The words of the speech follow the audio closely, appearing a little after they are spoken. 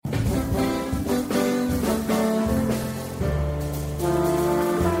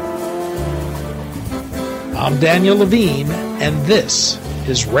I'm Daniel Levine, and this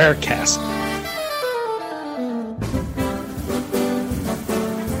is Rarecast.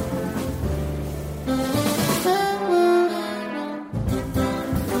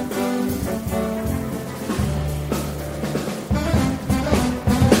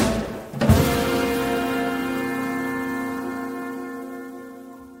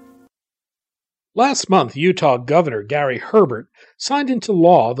 Last month, Utah Governor Gary Herbert signed into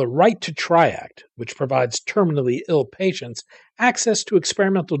law the Right to Try Act, which provides terminally ill patients access to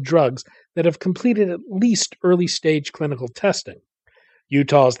experimental drugs that have completed at least early-stage clinical testing.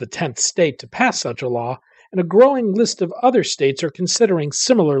 Utah is the 10th state to pass such a law, and a growing list of other states are considering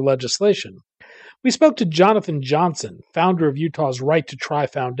similar legislation. We spoke to Jonathan Johnson, founder of Utah's Right to Try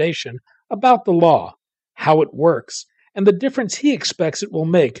Foundation, about the law, how it works, and the difference he expects it will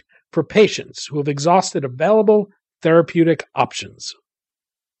make for patients who have exhausted available therapeutic options.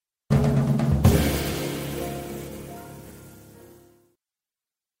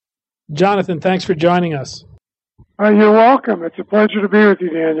 Jonathan, thanks for joining us. You're welcome. It's a pleasure to be with you,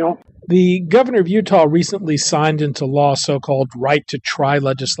 Daniel. The governor of Utah recently signed into law so-called Right to Try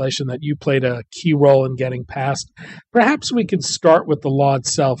legislation that you played a key role in getting passed. Perhaps we could start with the law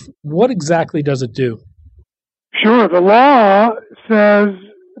itself. What exactly does it do? Sure. The law says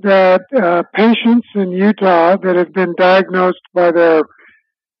that patients in Utah that have been diagnosed by their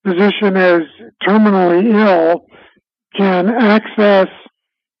physician as terminally ill can access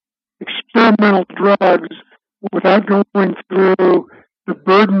experimental drugs without going through the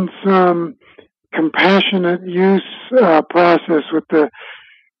burdensome compassionate use process with the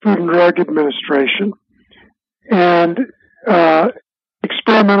Food and Drug Administration. And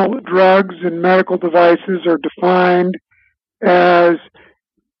experimental drugs and medical devices are defined as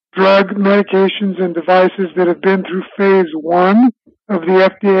drug medications and devices that have been through phase 1 of the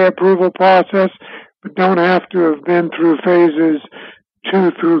FDA approval process, but don't have to have been through phases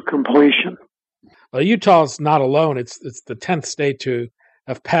 2 through completion. Well, Utah's not alone. It's the 10th state to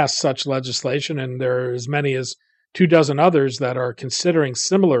have passed such legislation, and there are as many as 24 others that are considering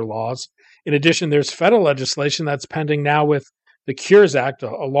similar laws. In addition, there's federal legislation that's pending now with the Cures Act,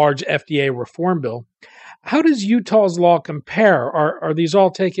 a large FDA reform bill. How does Utah's law compare? Are these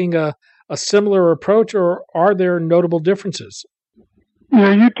all taking a similar approach, or are there notable differences?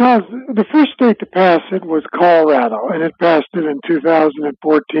 Utah's the first state to pass it was Colorado, and it passed it in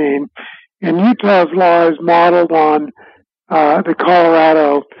 2014. And Utah's law is modeled on the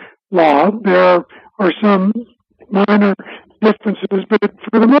Colorado law. There are some minor differences, but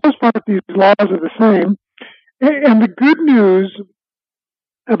for the most part, these laws are the same. And the good news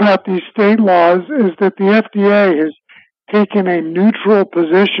about these state laws is that the FDA has taken a neutral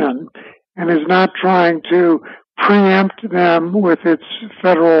position and is not trying to preempt them with its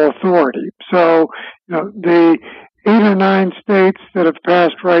federal authority. So, the 8 or 9 states that have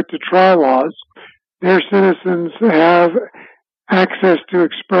passed right to try laws, their citizens have access to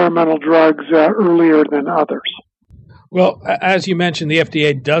experimental drugs earlier than others. Well, as you mentioned, the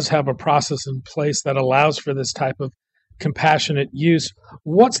FDA does have a process in place that allows for this type of compassionate use.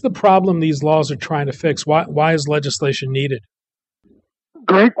 What's the problem these laws are trying to fix? Why is legislation needed?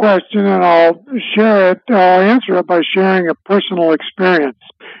 Great question, and I'll answer it by sharing a personal experience.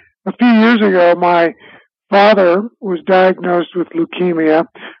 A few years ago, my father was diagnosed with leukemia,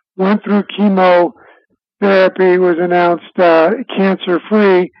 went through chemotherapy, was announced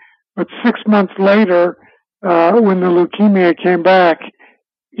cancer-free, but 6 months later, when the leukemia came back,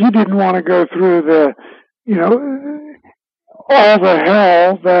 he didn't want to go through all the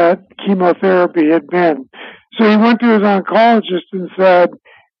hell that chemotherapy had been. So he went to his oncologist and said,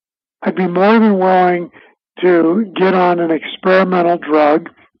 I'd be more than willing to get on an experimental drug.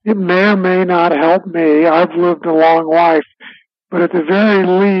 It may or may not help me. I've lived a long life, but at the very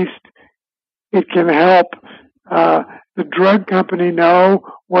least, it can help the drug company know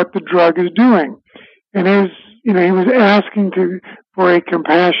what the drug is doing. And he was asking for a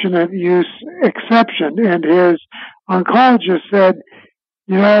compassionate use exception, and his oncologist said,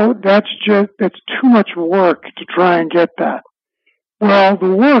 that's too much work to try and get that. Well,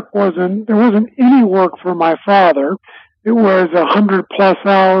 there wasn't any work for my father. It was 100+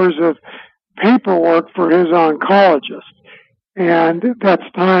 hours of paperwork for his oncologist. And that's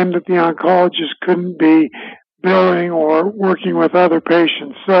time that the oncologist couldn't be billing or working with other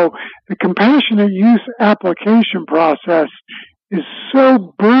patients. So the compassionate use application process is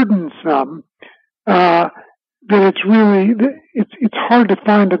so burdensome that it's hard to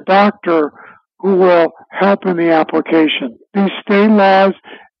find a doctor who will help in the application. These state laws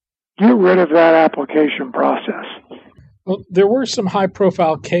get rid of that application process. Well, there were some high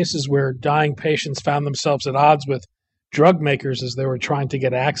profile cases where dying patients found themselves at odds with drug makers as they were trying to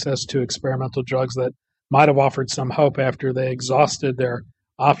get access to experimental drugs that might have offered some hope after they exhausted their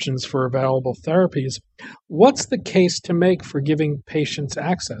options for available therapies. What's the case to make for giving patients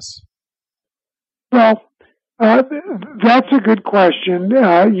access? Well, that's a good question.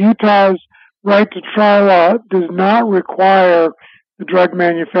 Utah's right to try law does not require the drug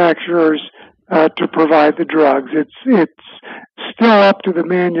manufacturers to provide the drugs. It's still up to the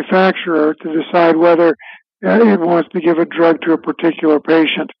manufacturer to decide whether it wants to give a drug to a particular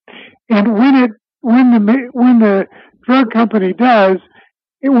patient. And when the drug company does,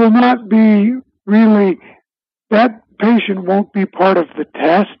 it will not be really, that patient won't be part of the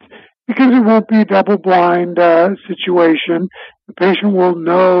test because it won't be a double-blind situation. The patient will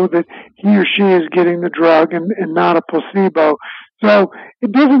know that he or she is getting the drug and not a placebo. So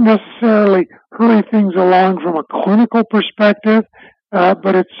it doesn't necessarily hurry things along from a clinical perspective,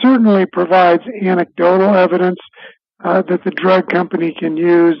 but it certainly provides anecdotal evidence that the drug company can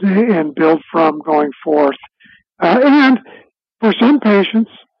use and build from going forth. And for some patients,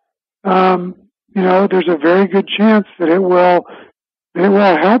 there's a very good chance that it will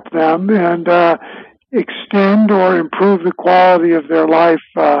help them and extend or improve the quality of their life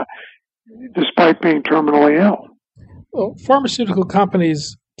despite being terminally ill. Well, pharmaceutical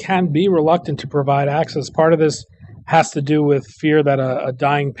companies can be reluctant to provide access. Part of this has to do with fear that a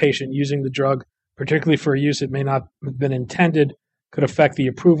dying patient using the drug, particularly for use it may not have been intended, could affect the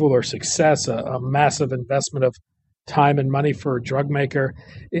approval or success, a massive investment of time and money for a drug maker.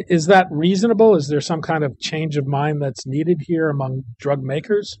 Is that reasonable? Is there some kind of change of mind that's needed here among drug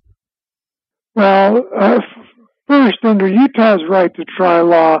makers? Well, first, under Utah's right to try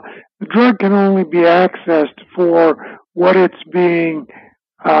law, the drug can only be accessed for what it's the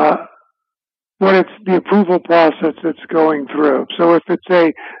approval process that's going through. So if it's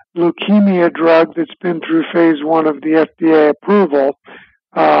a leukemia drug that's been through phase 1 of the FDA approval,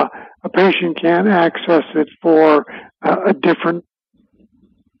 a patient can't access it for a different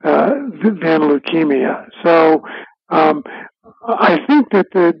than leukemia. So I think that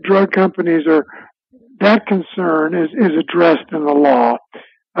the drug companies that concern is addressed in the law.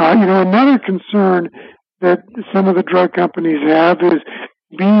 Another concern that some of the drug companies have is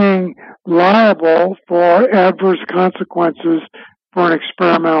being liable for adverse consequences for an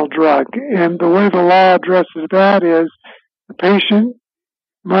experimental drug. And the way the law addresses that is the patient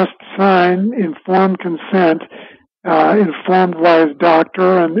must sign informed consent, informed by his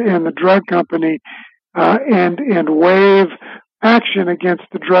doctor and the drug company, and waive action against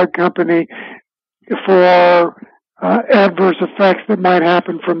the drug company for adverse effects that might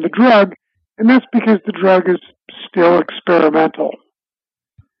happen from the drug, and that's because the drug is still experimental.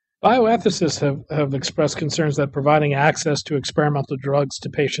 Bioethicists have expressed concerns that providing access to experimental drugs to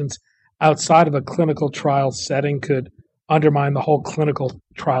patients outside of a clinical trial setting could undermine the whole clinical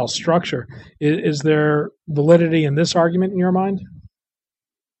trial structure. Is there validity in this argument in your mind?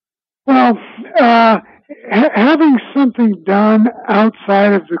 Well, having something done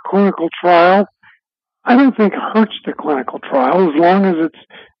outside of the clinical trial, I don't think hurts the clinical trial as long as it's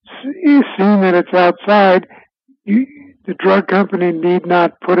seen that it's outside. The drug company need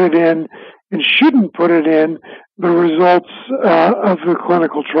not put it in and shouldn't put it in the results of the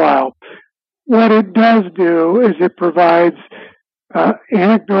clinical trial. What it does do is it provides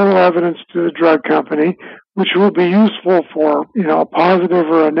anecdotal evidence to the drug company, which will be useful for a positive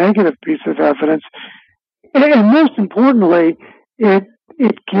or a negative piece of evidence. And most importantly, it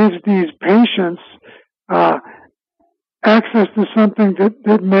gives these patients access to something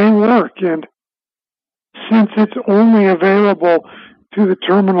that may work. And since it's only available to the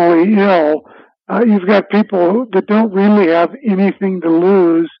terminally ill, you've got people that don't really have anything to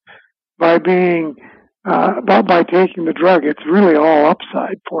lose by being by taking the drug. It's really all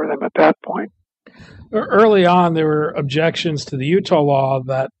upside for them at that point. Early on, there were objections to the Utah law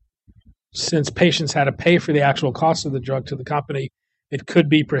that since patients had to pay for the actual cost of the drug to the company, it could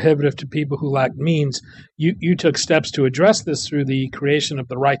be prohibitive to people who lack means. You took steps to address this through the creation of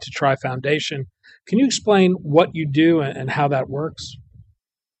the Right to Try Foundation. Can you explain what you do and how that works?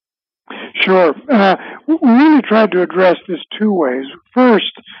 Sure. We really tried to address this two ways.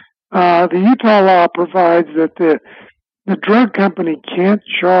 First, the Utah law provides that the drug company can't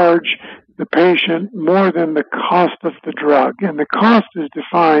charge the patient more than the cost of the drug, and the cost is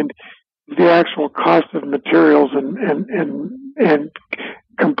defined as the actual cost of materials and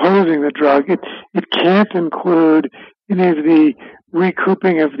composing the drug. It can't include any of the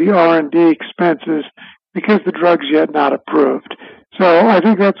recouping of the R&D expenses because the drug's yet not approved. So I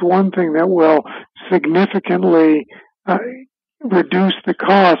think that's one thing that will significantly reduce the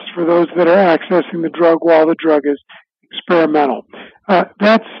cost for those that are accessing the drug while the drug is experimental.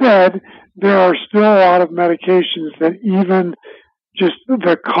 That said, there are still a lot of medications that even just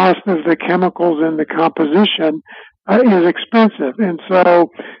the cost of the chemicals in the composition is expensive. And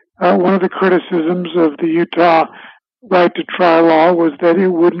so one of the criticisms of the Utah right to try law was that it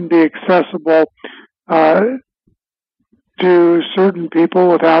wouldn't be accessible to certain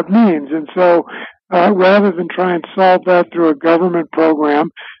people without means. And so rather than try and solve that through a government program,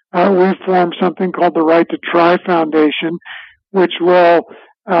 we formed something called the Right to Try Foundation, which will,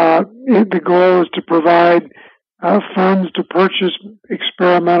 the goal is to provide funds to purchase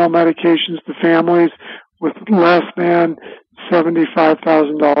experimental medications to families with less than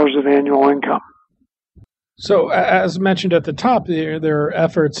 $75,000 of annual income. So, as mentioned at the top, there are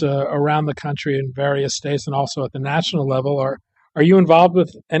efforts around the country in various states and also at the national level. Are you involved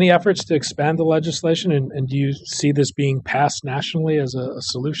with any efforts to expand the legislation, and do you see this being passed nationally as a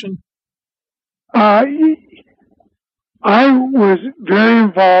solution? I was very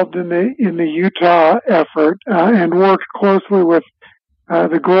involved in the Utah effort and worked closely with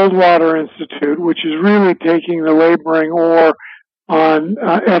the Goldwater Institute, which is really taking the laboring oar on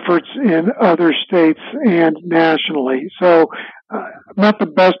efforts in other states and nationally. So I'm not the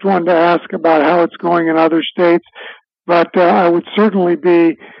best one to ask about how it's going in other states, but I would certainly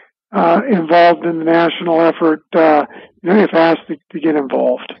be involved in the national effort if asked to get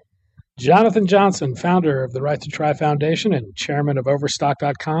involved. Jonathan Johnson, founder of the Right to Try Foundation and chairman of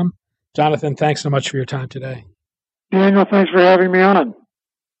Overstock.com. Jonathan, thanks so much for your time today. Daniel, thanks for having me on.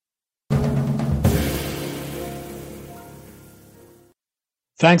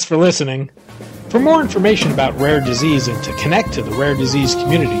 Thanks for listening. For more information about rare disease and to connect to the rare disease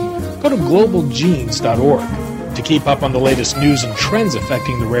community, go to globalgenes.org. To keep up on the latest news and trends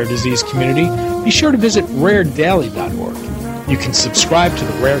affecting the rare disease community, be sure to visit raredaily.org. You can subscribe to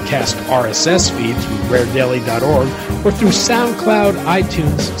the Rarecast RSS feed through raredaily.org or through SoundCloud,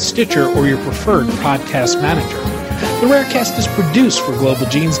 iTunes, Stitcher, or your preferred podcast manager. The Rarecast is produced for Global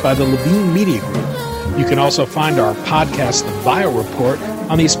Genes by the Levine Media Group. You can also find our podcast, The Bio Report,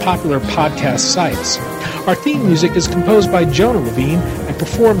 on these popular podcast sites. Our theme music is composed by Jonah Levine and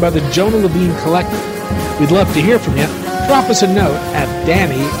performed by the Jonah Levine Collective. We'd love to hear from you. Drop us a note at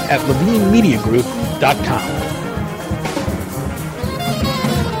danny@levinemediagroup.com.